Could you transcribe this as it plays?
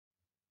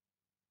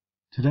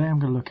Today I'm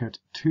going to look at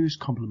 2's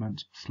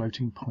complement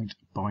floating point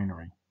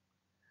binary.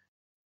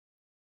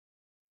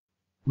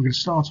 We're going to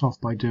start off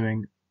by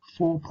doing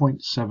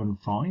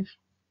 4.75,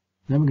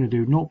 then we're going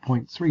to do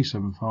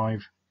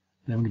 0.375,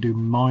 then we're going to do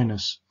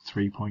minus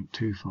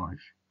 3.25.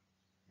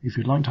 If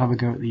you'd like to have a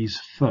go at these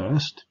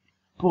first,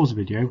 pause the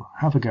video,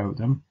 have a go at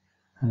them,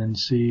 and then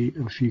see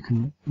if you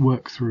can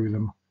work through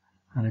them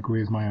and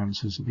agree with my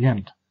answers at the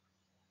end.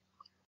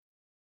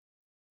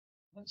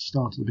 Let's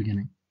start at the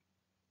beginning.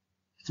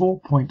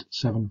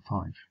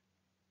 4.75.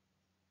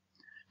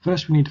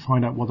 First we need to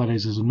find out what that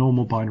is as a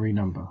normal binary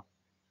number.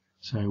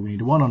 So we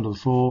need a 1 under the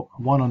 4,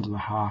 a 1 under the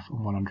half,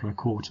 and 1 under a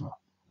quarter.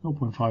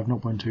 0.5,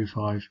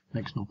 0.25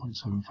 makes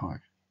 0.75.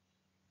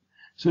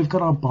 So we've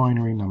got our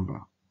binary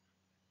number.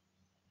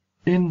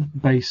 In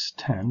base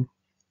 10,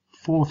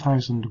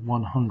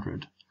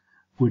 4100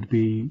 would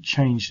be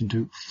changed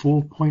into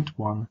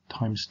 4.1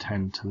 times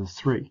 10 to the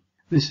 3.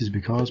 This is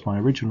because my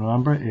original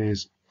number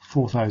is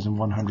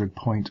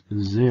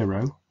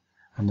 4100.0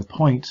 and the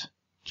point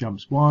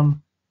jumps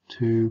 1,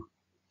 2,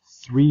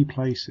 3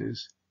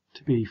 places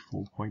to be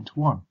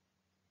 4.1.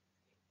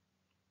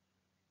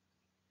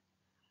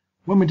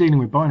 When we're dealing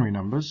with binary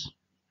numbers,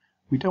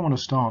 we don't want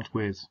to start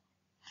with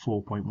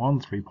 4.1,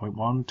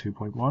 3.1,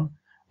 2.1.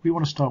 We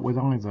want to start with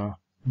either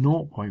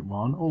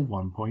 0.1 or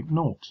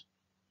 1.0.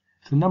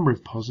 If the number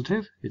is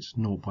positive, it's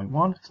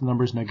 0.1. If the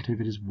number is negative,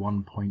 it is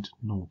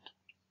 1.0.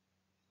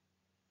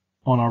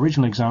 On our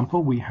original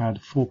example, we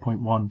had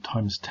 4.1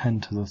 times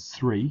 10 to the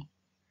 3.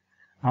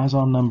 As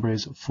our number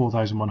is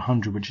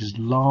 4100, which is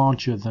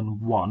larger than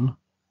 1,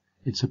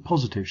 it's a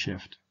positive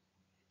shift.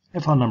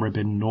 If our number had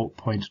been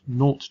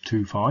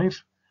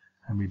 0.025,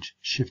 and we'd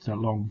shift that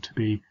along to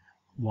be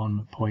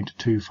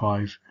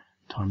 1.25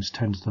 times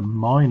 10 to the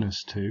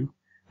minus 2,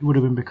 it would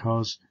have been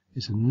because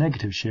it's a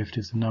negative shift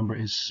if the number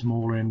is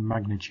smaller in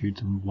magnitude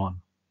than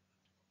 1.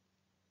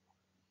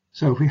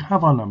 So if we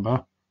have our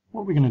number,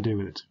 what are we going to do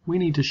with it? We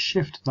need to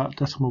shift that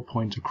decimal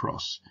point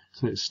across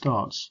so that it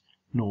starts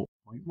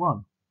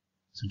 0.1.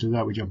 So to do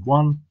that we jump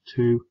 1,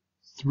 2,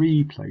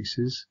 3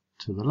 places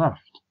to the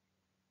left.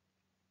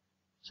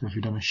 So if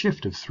we've done a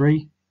shift of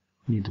 3,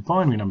 we need the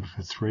binary number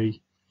for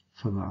 3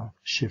 for the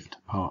shift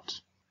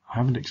part. I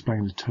haven't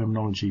explained the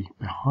terminology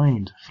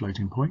behind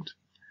floating point.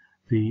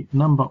 The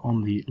number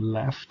on the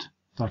left,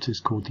 that is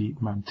called the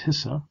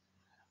mantissa,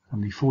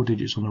 and the 4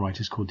 digits on the right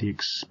is called the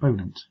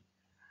exponent.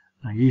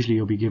 Now usually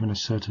you'll be given a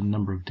certain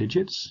number of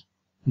digits.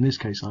 In this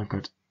case I've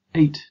got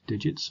 8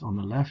 digits on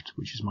the left,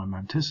 which is my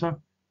mantissa,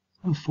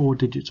 and 4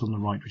 digits on the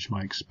right, which is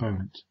my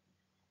exponent.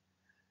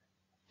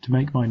 To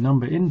make my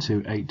number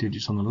into 8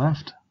 digits on the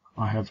left,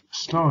 I have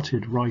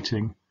started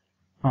writing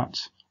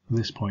at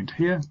this point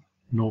here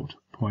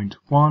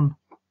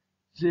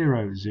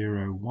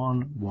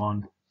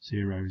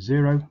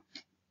 0.1001100,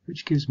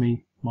 which gives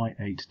me my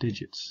 8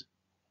 digits.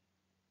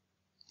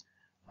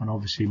 And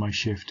obviously my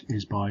shift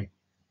is by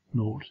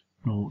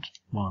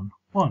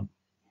 0.011.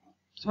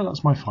 So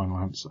that's my final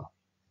answer.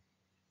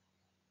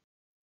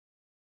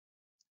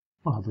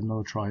 I'll have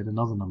another try at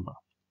another number.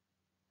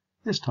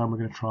 This time we're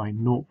going to try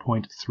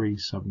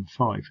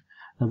 0.375.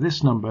 Now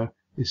this number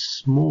is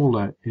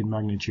smaller in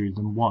magnitude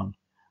than 1,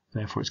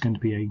 therefore it's going to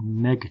be a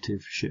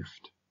negative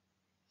shift.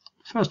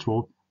 First of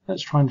all,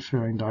 let's try and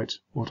find out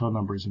what our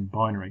number is in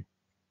binary.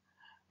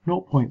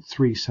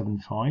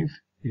 0.375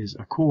 is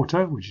a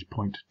quarter, which is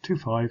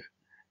 0.25,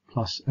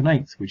 plus an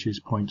eighth, which is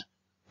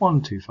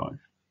 0.125.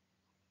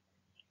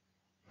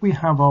 We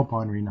have our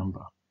binary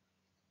number.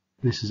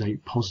 This is a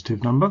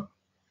positive number,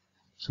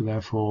 so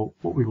therefore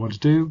what we want to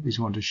do is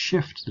we want to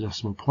shift the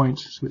decimal point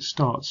so it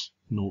starts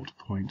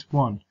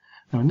 0.1.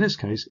 Now in this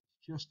case,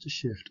 it's just a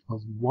shift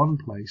of 1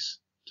 place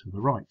to the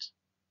right.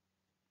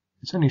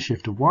 It's only a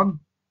shift of 1,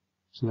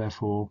 so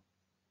therefore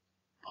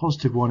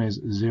positive 1 is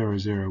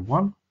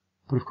 001.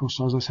 But of course,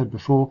 as I said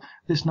before,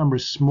 this number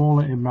is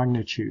smaller in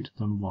magnitude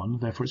than 1,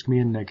 therefore it's going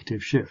to be a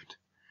negative shift.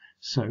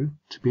 So,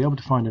 to be able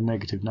to find a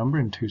negative number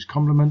in 2's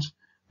complement,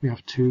 we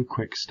have 2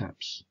 quick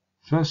steps.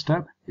 First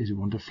step is we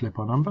want to flip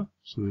our number,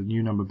 so the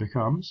new number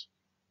becomes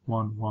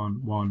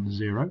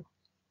 1110.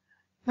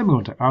 Then we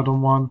want to add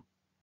on 1,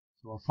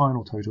 so our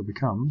final total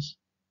becomes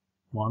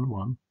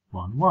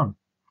 1111.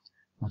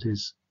 That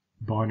is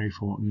binary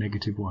for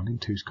negative 1 in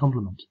 2's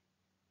complement.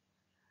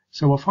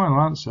 So our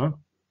final answer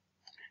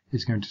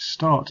is going to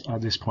start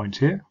at this point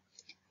here,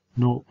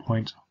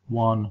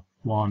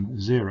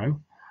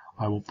 0.110.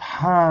 I will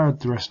pad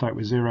the rest out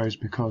with zeros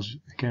because,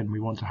 again, we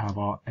want to have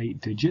our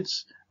 8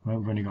 digits.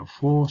 We've only got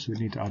 4, so we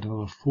need to add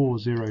another 4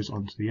 zeros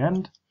onto the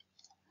end,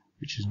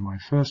 which is my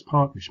first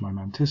part, which is my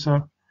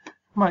mantissa.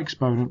 My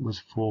exponent was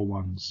 4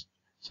 ones,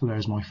 so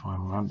there's my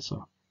final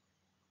answer.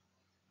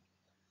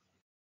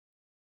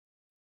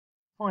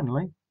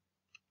 Finally,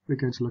 we're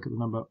going to look at the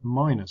number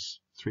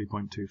minus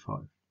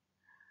 3.25.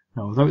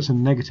 Now, although it's a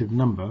negative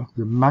number,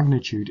 the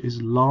magnitude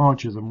is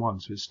larger than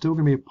 1, so it's still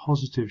going to be a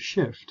positive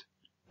shift,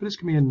 but it's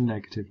going to be a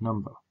negative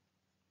number.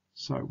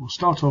 So we'll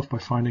start off by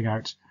finding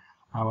out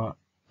our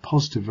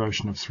positive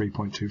version of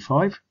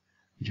 3.25,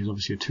 which is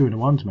obviously a 2 and a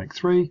 1 to make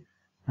 3,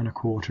 and a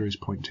quarter is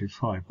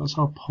 0.25. That's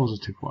our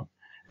positive one.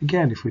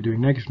 Again, if we're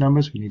doing negative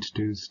numbers, we need to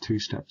do the two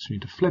steps. We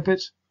need to flip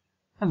it,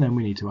 and then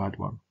we need to add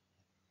one.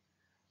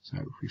 So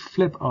if we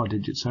flip our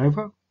digits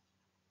over,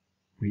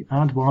 we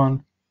add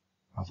one,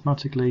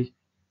 mathematically,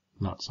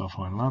 that's our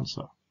final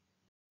answer.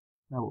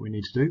 Now what we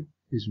need to do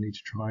is we need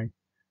to try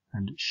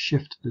and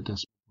shift the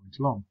decimal point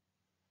along.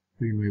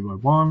 We can move by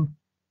 1,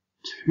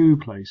 2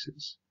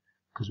 places,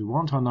 because we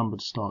want our number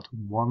to start at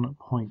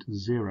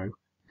 1.0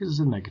 because it's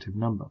a negative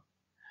number.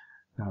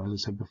 Now, as I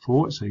said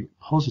before, it's a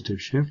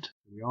positive shift.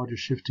 We are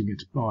just shifting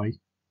it by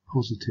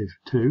positive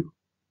 2.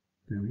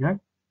 There we go.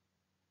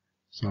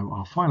 So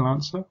our final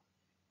answer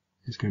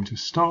is going to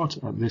start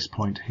at this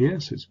point here,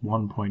 so it's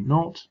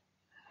 1.0,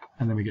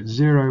 and then we get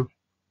 0,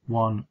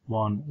 1,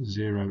 1,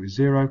 0,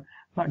 0.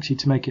 Actually,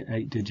 to make it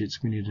 8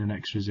 digits, we need an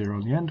extra 0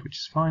 on the end, which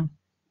is fine.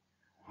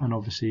 And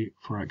obviously,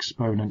 for our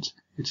exponent,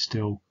 it's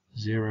still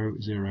 0,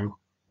 0,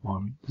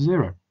 1,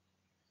 0.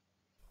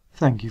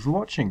 Thank you for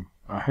watching.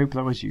 I hope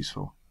that was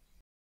useful.